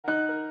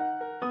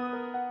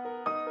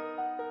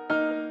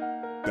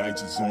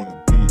digits on the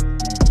beat.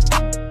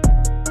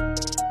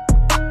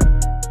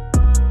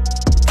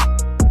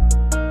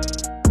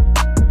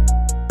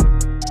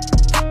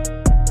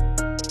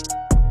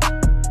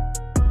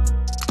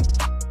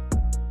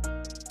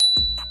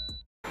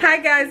 Hi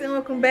guys, and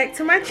welcome back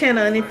to my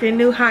channel. And if you're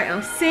new, hi,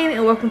 I'm Cinn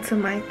and welcome to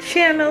my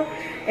channel.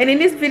 And in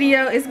this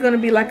video it's going to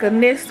be like a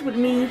nest with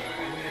me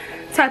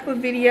type of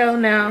video.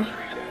 Now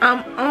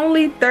I'm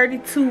only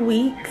 32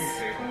 weeks,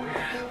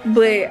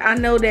 but I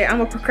know that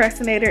I'm a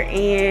procrastinator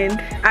and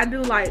I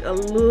do like a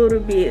little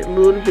bit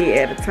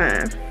at a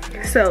time.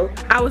 So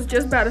I was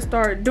just about to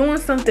start doing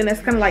something that's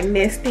kind of like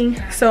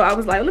nesting, so I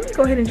was like, let me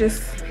go ahead and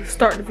just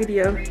start the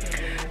video.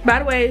 By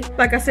the way,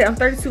 like I said, I'm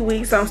 32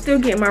 weeks, so I'm still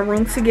getting my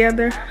room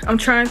together. I'm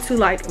trying to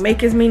like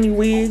make as many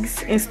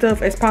wigs and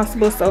stuff as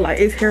possible, so like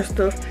it's hair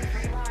stuff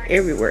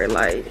everywhere.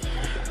 Like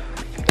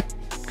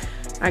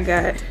I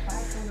got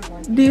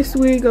this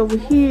wig over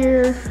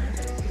here,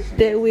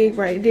 that wig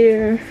right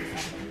there,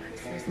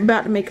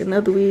 about to make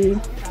another wig,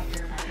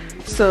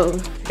 so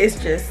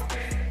it's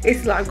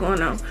a lot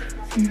going on.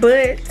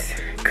 But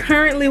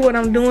currently what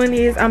I'm doing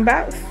is I'm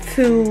about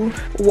to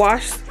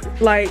wash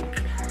like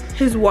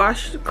his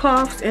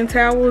washcloths and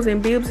towels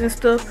and bibs and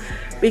stuff,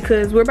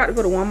 because we're about to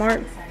go to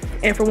Walmart,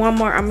 and for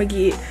Walmart I'm gonna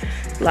get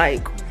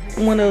like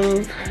one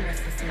of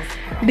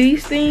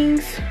these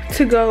things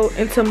to go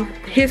into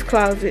his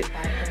closet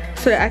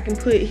so that I can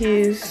put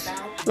his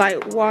like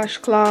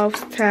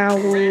washcloths,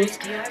 towels,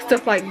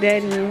 stuff like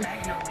that in.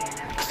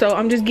 So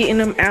I'm just getting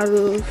them out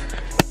of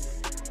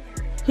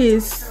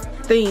his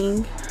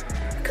thing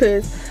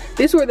because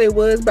this is where they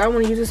was, but I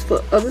want to use this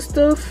for other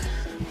stuff.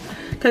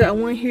 I got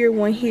one here,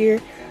 one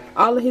here.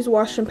 All of his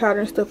washing powder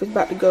and stuff is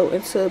about to go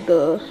into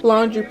the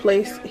laundry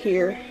place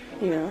here,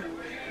 you know.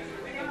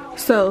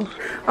 So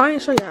I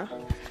ain't show y'all.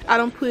 I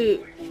don't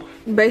put,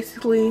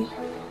 basically,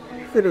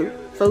 for the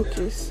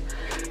focus,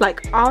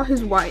 like all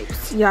his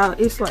wipes, y'all.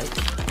 It's like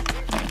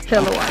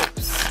hella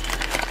wipes.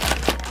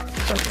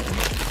 Okay,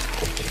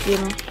 get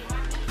him.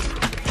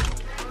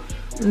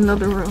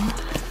 Another room.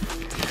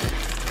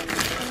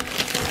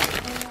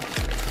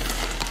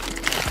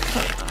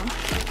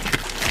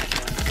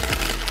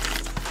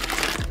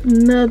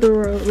 Another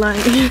row,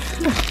 like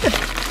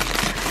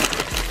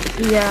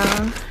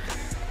yeah,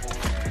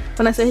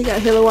 when I say he got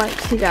hella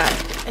wipes, he got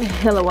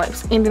hella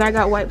wipes. And then I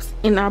got wipes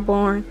in our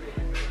barn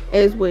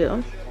as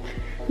well.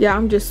 Yeah,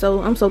 I'm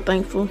so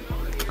thankful.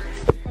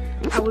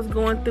 I was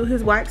going through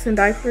his wipes and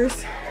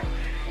diapers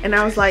and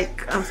I was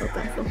like, I'm so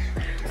thankful.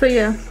 So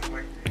yeah,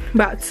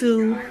 about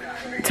to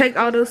take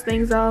all those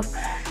things off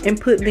and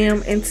put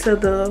them into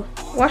the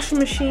washing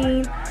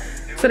machine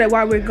so that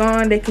while we're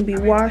gone they can be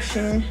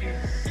washing.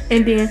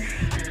 And then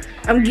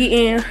I'm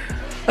getting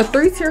a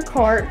 3-tier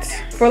cart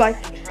for like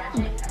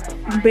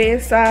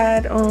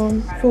bedside,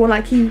 for when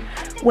like he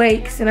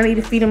wakes and I need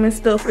to feed him and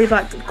stuff, or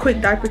like a quick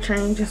diaper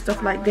change and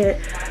stuff like that.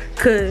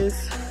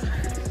 Cause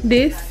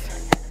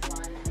this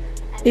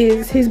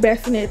is his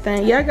bassinet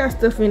thing. Yeah, I got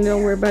stuff in there,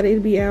 don't worry about it,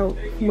 it'll be out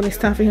when it's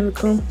time for him to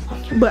come.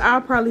 But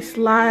I'll probably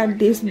slide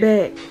this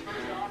back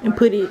and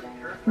put it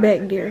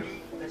back there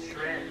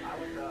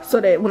so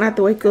that when I have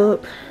to wake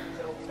up,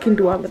 I can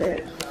do all of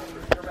that.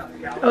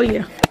 Oh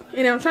yeah,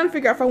 and I'm trying to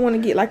figure out if I want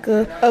to get like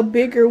a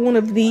bigger one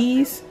of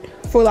these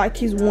for like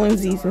his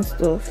onesies and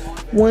stuff,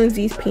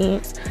 onesies,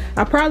 pants.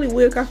 I probably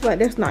will, cause I feel like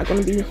that's not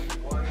gonna be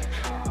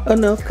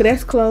enough, cause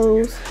that's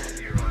clothes.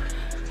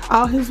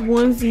 All his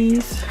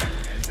onesies,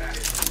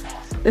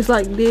 it's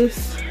like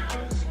this.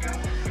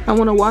 I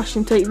want to wash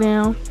and take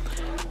down,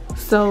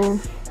 so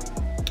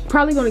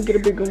probably gonna get a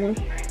bigger one,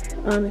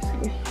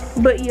 honestly.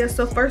 But yeah,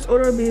 so first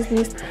order of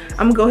business,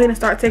 I'm gonna go ahead and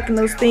start taking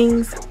those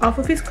things off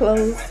of his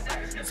clothes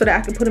so that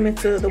I can put them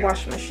into the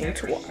washing machine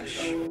to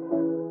wash.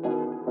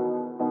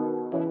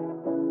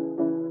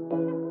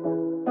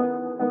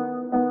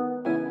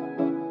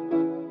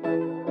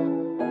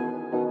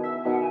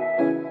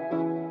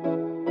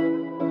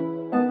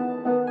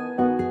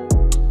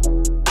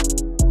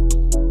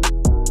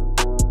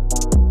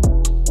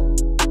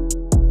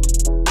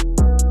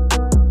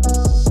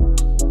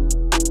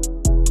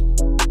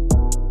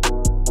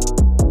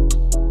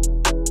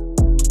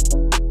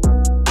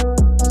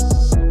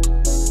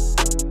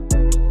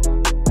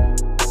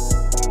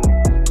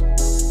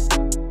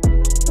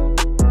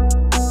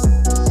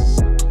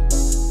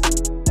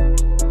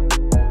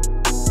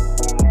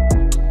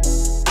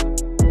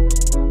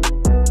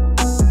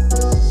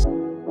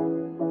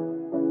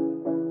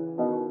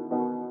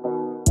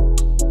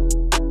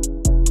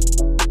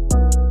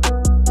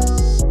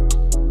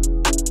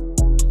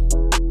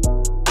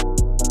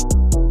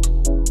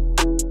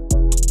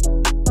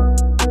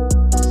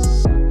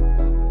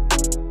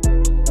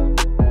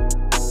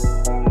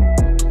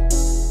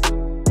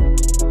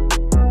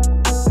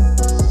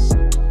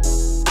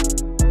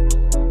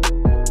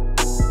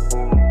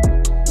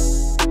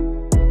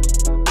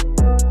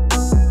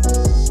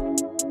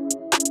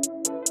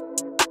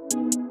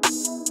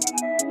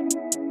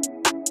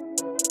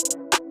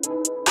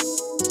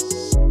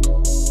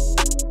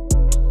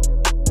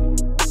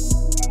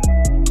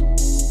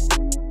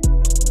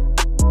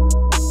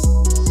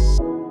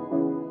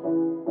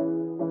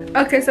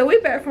 Okay, so we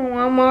back from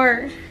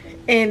Walmart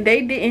and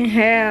they didn't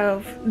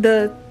have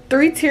the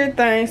 3-tier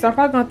thing, so I'm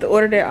probably gonna have to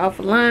order that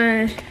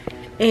offline.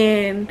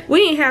 And we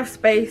didn't have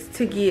space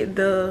to get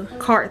the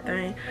cart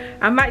thing.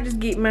 I might just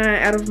get mine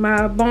out of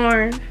my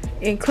barn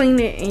and clean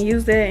it and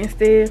use that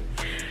instead.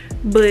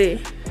 But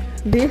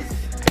this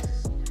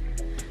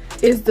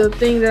is the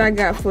thing that I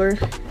got for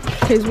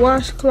his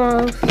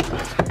washcloths,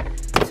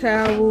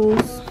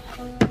 towels.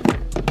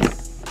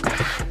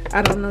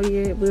 I don't know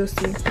yet, we'll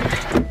see.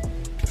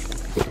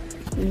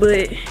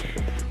 But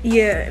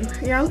yeah,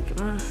 y'all look at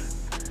my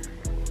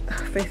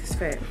face is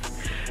fat.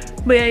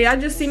 But yeah, y'all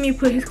just see me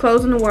put his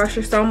clothes in the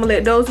washer, so I'm gonna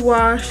let those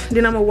wash.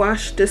 Then I'm gonna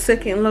wash the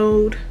second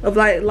load of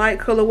light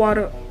color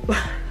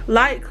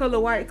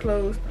white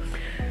clothes.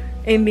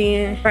 And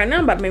then right now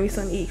I'm about to make me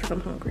something to eat because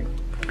I'm hungry.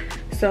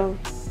 So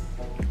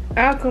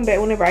I'll come back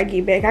whenever I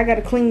get back. I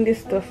gotta clean this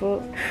stuff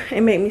up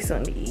and make me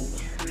something to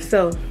eat.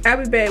 So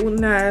I'll be back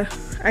when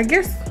I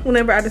guess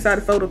whenever I decide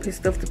to fold up his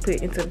stuff to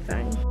put into the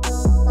thing.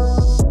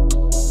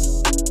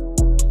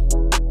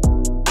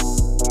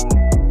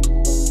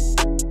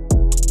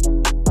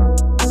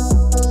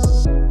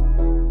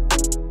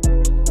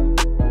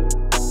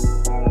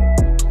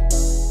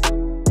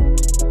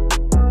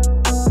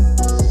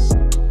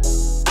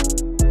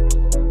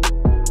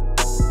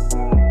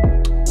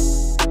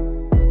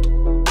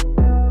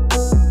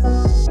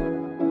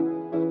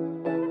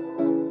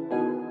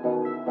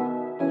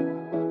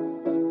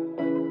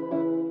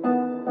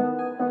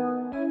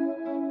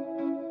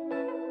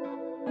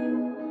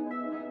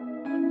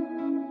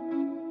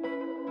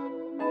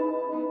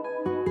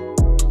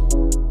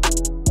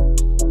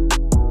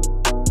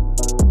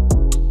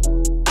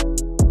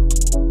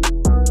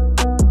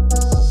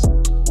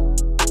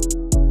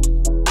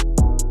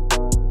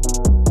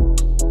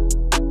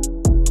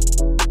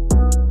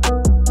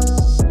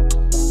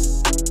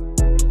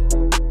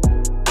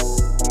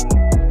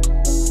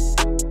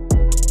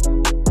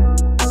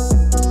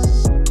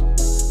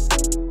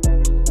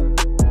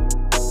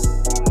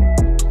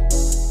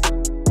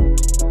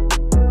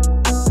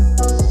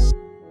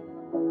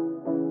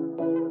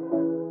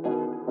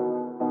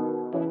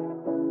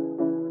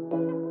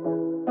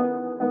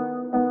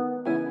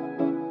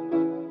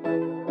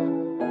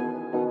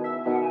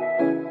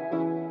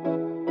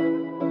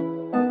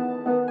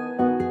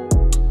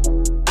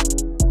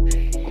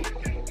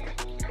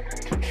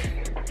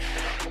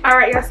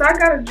 Alright, y'all, so I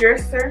got a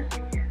dresser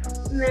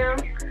now.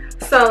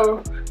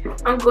 So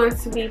I'm going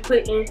to be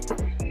putting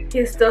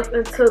his stuff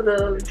into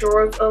the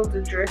drawers of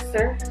the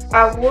dresser.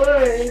 I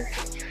was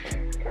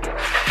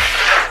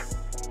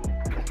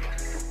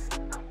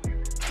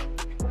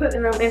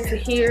putting them into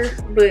here,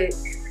 but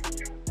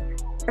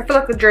I feel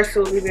like a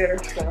dresser would be better,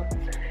 so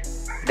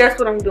that's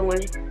what I'm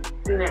doing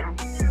now.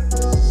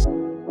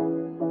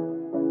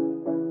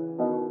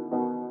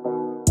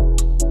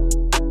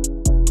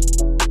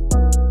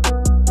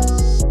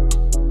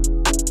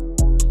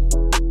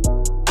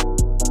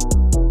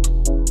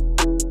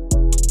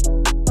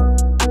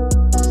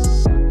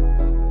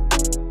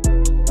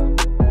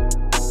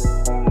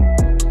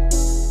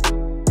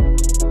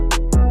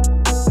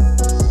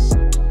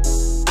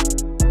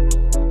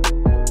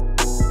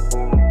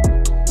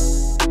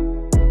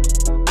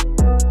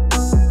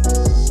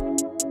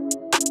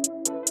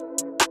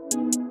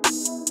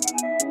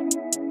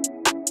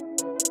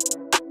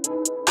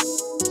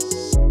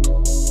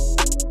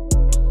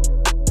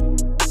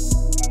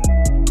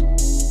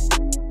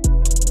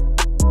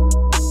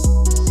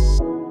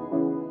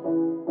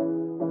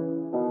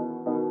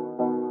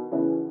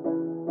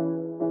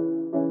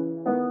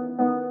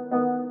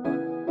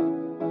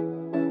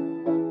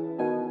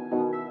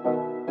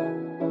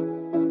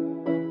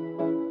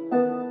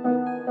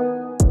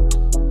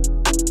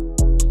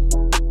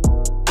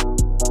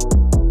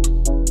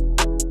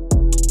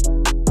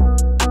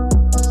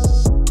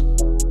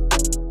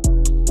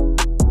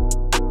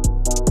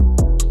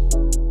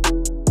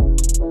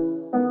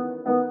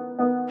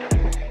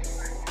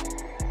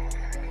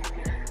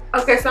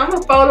 Okay, so I'm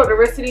gonna fold up the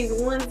rest of these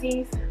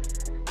onesies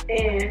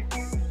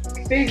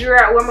and figure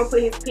out where I'm gonna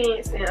put his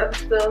pants and other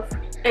stuff,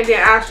 and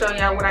then I'll show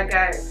y'all what I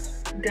got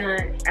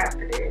done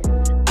after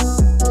that.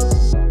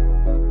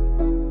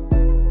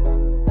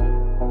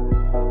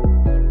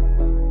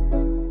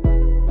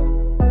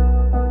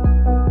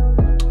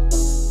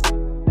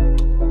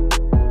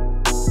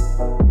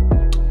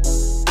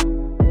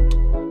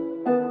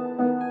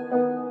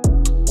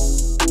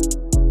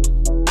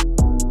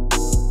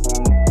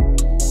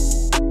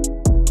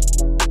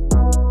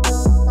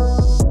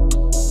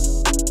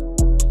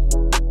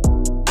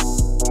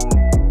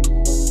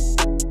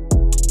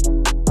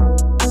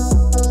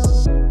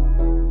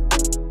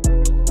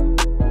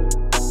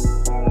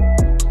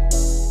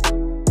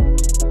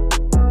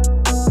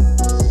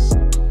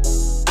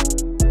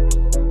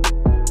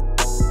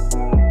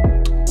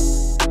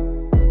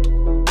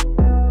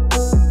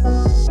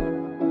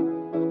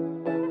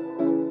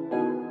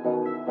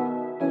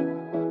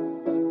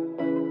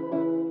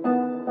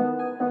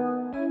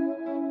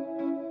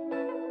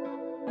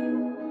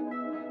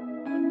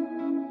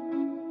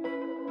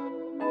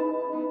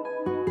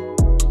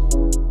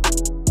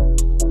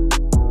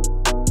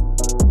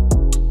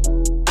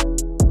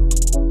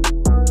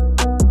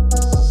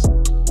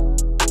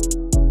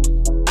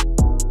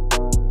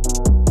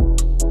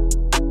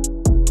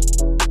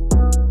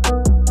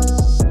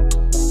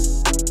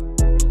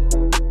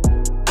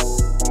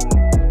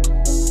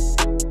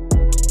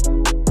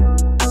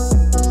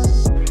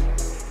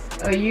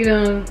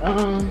 done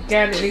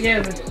got it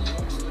together.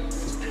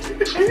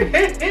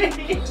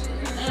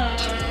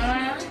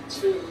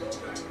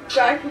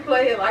 So I can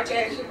play it like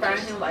I actually find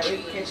him like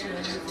educational.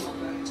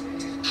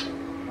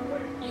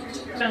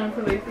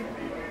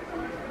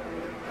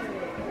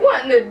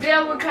 What in the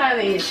devil kind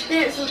of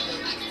expensive?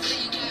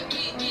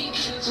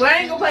 Well, I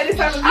ain't gonna play this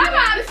time of I'm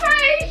out of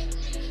say.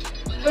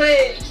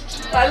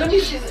 But like, let me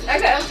see.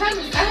 I'm trying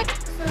to.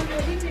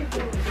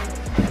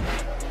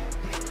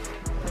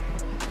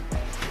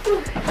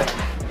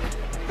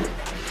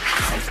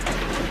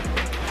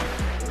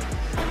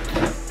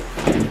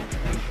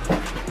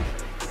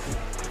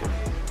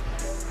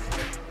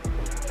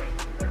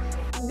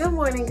 Good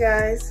morning,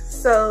 guys.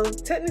 So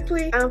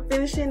technically I'm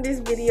finishing this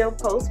video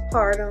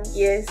postpartum.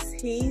 Yes,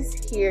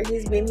 he's here.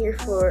 He's been here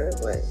for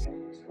what,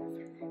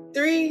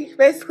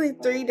 basically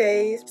 3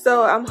 days.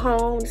 So I'm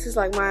home. This is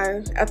like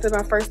after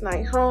my first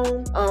night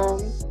home.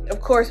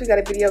 Of course we got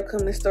a video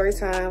coming, story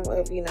time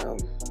of, you know,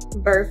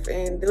 birth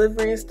and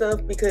delivery and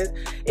stuff, because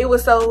it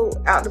was so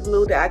out the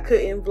blue that I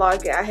couldn't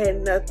vlog it. I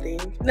had nothing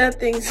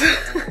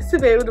to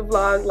be able to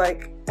vlog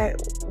like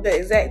the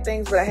exact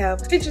things, but I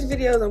have pictures,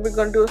 videos, and we're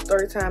gonna do a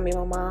story time, me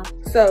and my mom.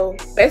 So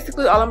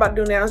basically all I'm about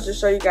to do now is just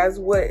show you guys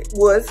what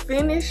was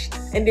finished,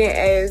 and then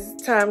as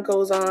time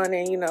goes on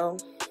and, you know,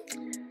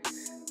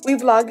 we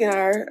vlog in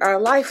our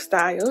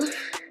lifestyle,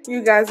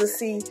 you guys will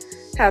see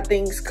how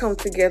things come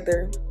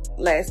together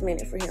last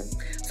minute for him.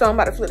 So I'm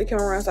about to flip the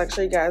camera around so I can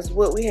show you guys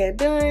what we had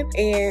done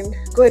and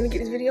go ahead and get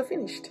this video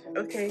finished.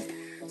 Okay,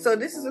 so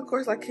this is of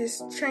course like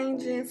his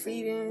changing,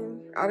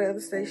 feeding, all the other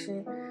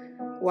station,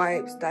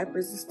 wipes,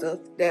 diapers and stuff.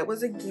 That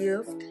was a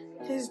gift.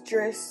 His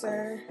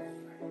dresser,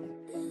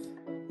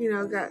 you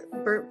know, got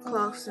burp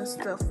cloths and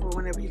stuff for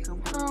whenever he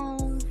come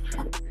home.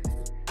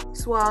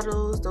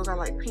 Swaddles, those are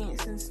like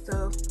pants and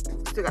stuff.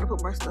 Still gotta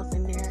put more stuff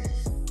in there.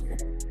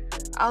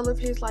 All of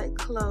his like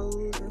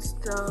clothes and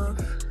stuff.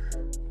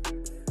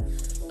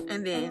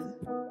 And then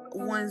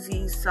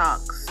onesies,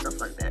 socks, stuff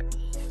like that.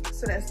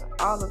 So that's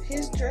all of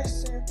his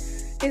dresser.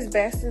 His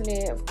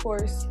bassinet, of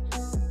course,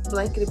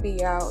 blanket to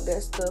be out,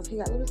 that stuff. He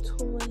got little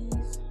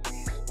toys.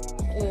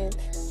 And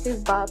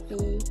his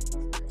boppy.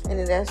 And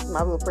then that's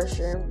my blood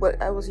pressure and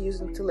what I was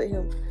using to let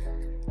him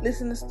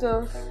listen to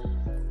stuff.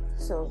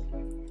 So,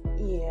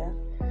 yeah.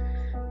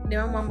 Then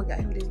my mama got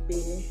him this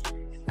bed.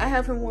 I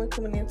have him one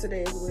coming in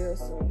today as well.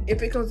 So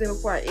if it comes in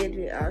before I edit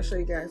it, I'll show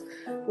you guys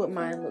what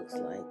mine looks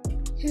like.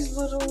 His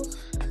little,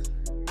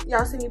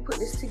 y'all see me put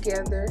this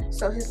together.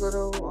 So his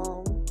little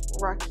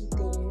rocky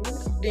thing.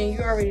 Then you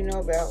already know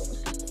about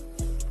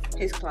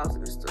his closet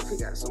and stuff. He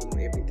got some of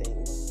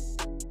everything.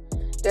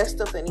 That's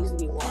stuff that needs to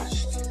be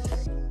washed.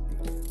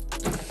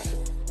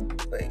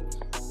 But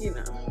you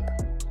know,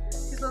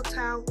 his little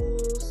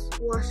towels,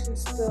 washing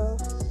stuff.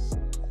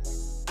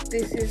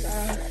 This is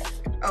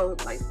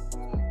like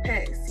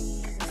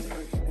patsies and stuff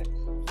like that.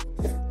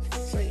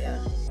 So yeah.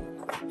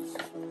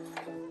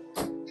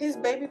 His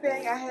baby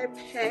bag I had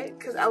packed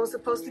because I was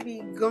supposed to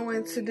be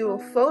going to do a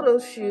photo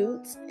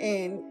shoot,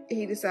 and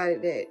he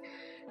decided that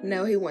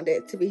no, he wanted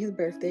that to be his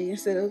birthday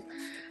instead of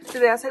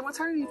today I take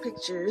maternity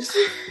pictures.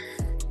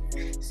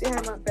 See, I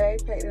have my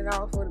bag packed and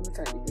all for the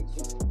maternity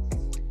pictures.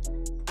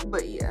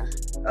 But yeah.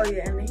 Oh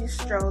yeah, and then his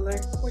stroller,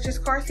 which his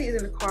car seat is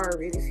in the car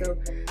already, so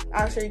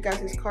I'll show you guys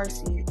his car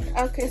seat.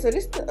 Okay, so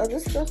this is the other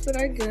stuff that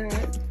I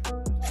got.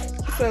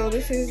 So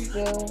this is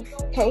the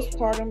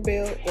postpartum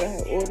belt that I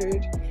had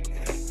ordered.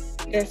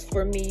 That's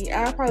for me.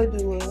 I'll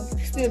probably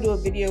still do a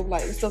video of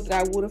like the stuff that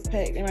I would have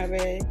packed in my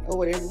bag or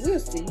whatever. We'll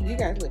see. You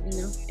guys let me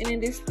know. And then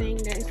this thing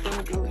that is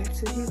gonna go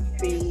into his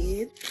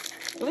bed.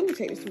 Let me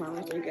take this to my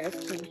room so you guys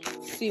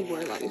can see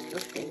where like this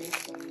stuff is.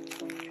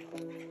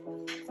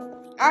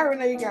 I already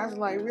know you guys are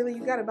like, really,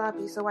 you got a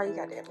boppy, so why you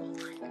got that?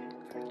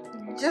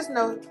 Just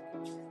know,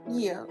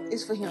 yeah,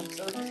 it's for him,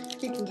 so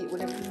he can get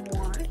whatever he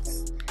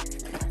wants.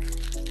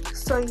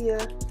 So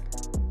yeah,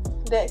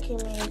 that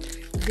came in.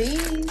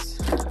 These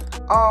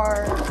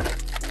are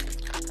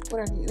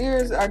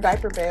these are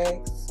diaper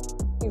bags,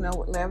 you know,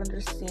 with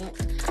lavender scent,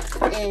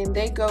 and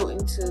they go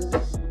into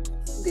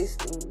this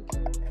thing.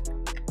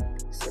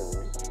 So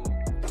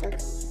I can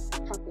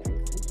pop it in.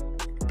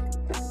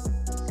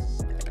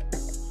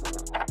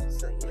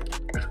 So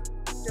yeah,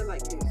 they're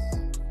like this.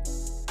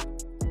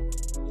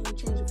 You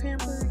change your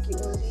pamper, get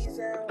one of these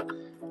out.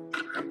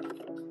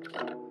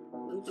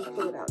 You just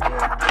pull it out there.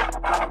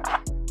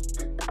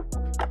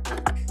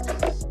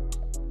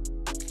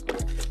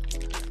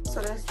 So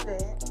that's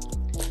that.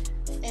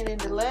 And then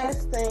the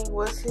last thing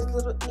was his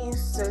little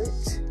insert.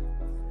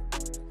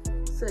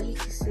 So he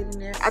can sit in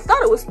there. I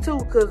thought it was 2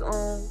 because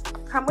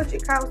how much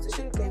it cost, the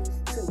shoe came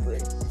with 2,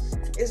 but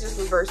it's just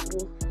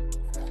reversible.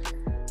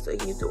 So you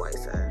can use the white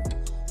side.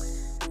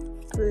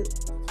 But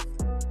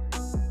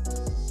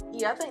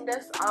yeah, I think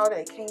that's all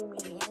that came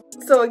in.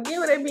 So again,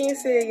 with that being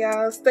said,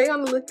 y'all, stay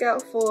on the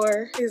lookout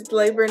for his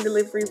labor and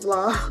delivery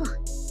vlog.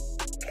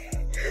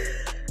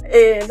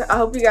 And I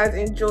hope you guys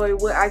enjoy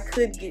what I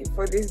could get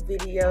for this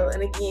video.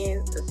 And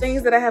again, the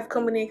things that I have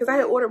coming in, because I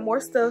had ordered more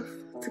stuff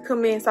to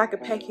come in so I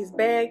could pack his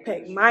bag,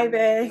 pack my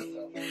bag.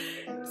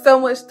 so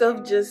much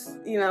stuff just,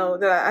 you know,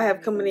 that I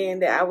have coming in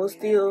that I will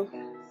still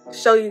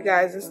show you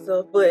guys and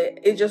stuff, but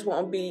it just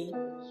won't be,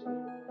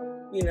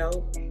 you know,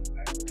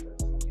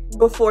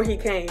 before he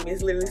came.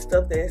 It's literally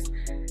stuff that's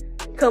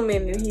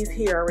coming and he's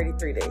here already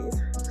 3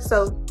 days.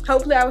 So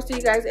hopefully I will see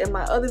you guys in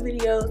my other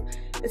videos.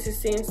 This is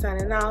Cinn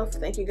signing off.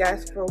 Thank you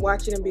guys for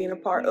watching and being a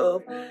part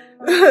of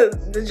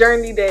the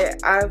journey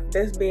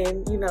that's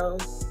been, you know,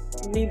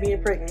 me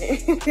being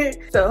pregnant.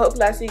 So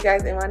hopefully I'll see you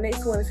guys in my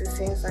next one. This is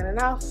Cinn signing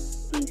off.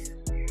 Peace.